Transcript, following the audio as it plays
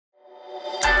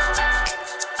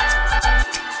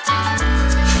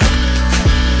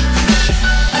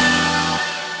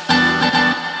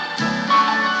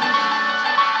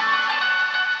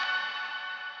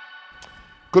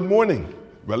Good morning.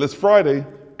 Well, it's Friday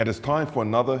and it's time for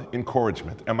another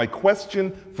encouragement. And my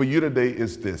question for you today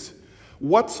is this: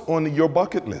 what's on your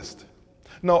bucket list?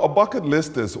 Now, a bucket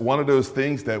list is one of those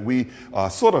things that we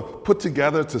sort of put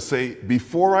together to say,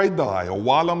 before I die or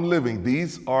while I'm living,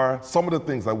 these are some of the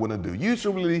things I want to do.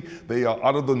 Usually they are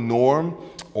out of the norm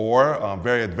or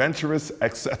very adventurous,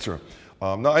 etc.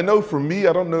 Now, I know for me,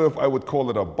 I don't know if I would call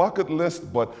it a bucket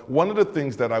list, but one of the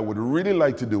things that I would really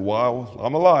like to do while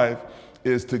I'm alive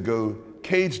is to go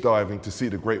cage diving to see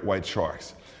the great white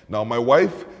sharks. Now, my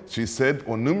wife, she said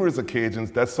on numerous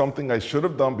occasions that's something I should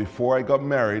have done before I got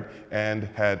married and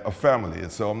had a family.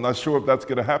 And so I'm not sure if that's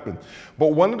going to happen.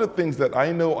 But one of the things that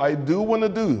I know I do want to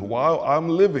do while I'm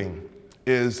living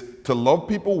is to love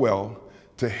people well,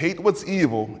 to hate what's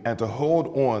evil, and to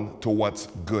hold on to what's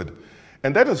good.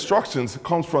 And that instructions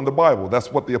comes from the Bible.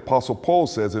 That's what the Apostle Paul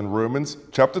says in Romans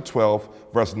chapter 12,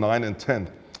 verse 9 and 10.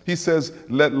 He says,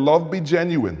 "Let love be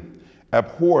genuine,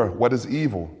 abhor what is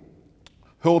evil,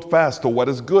 hold fast to what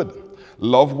is good,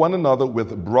 love one another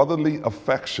with brotherly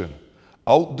affection,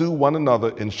 outdo one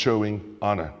another in showing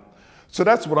honor." So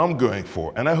that's what I'm going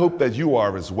for, and I hope that you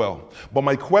are as well. But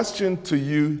my question to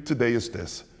you today is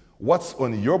this: what's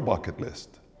on your bucket list?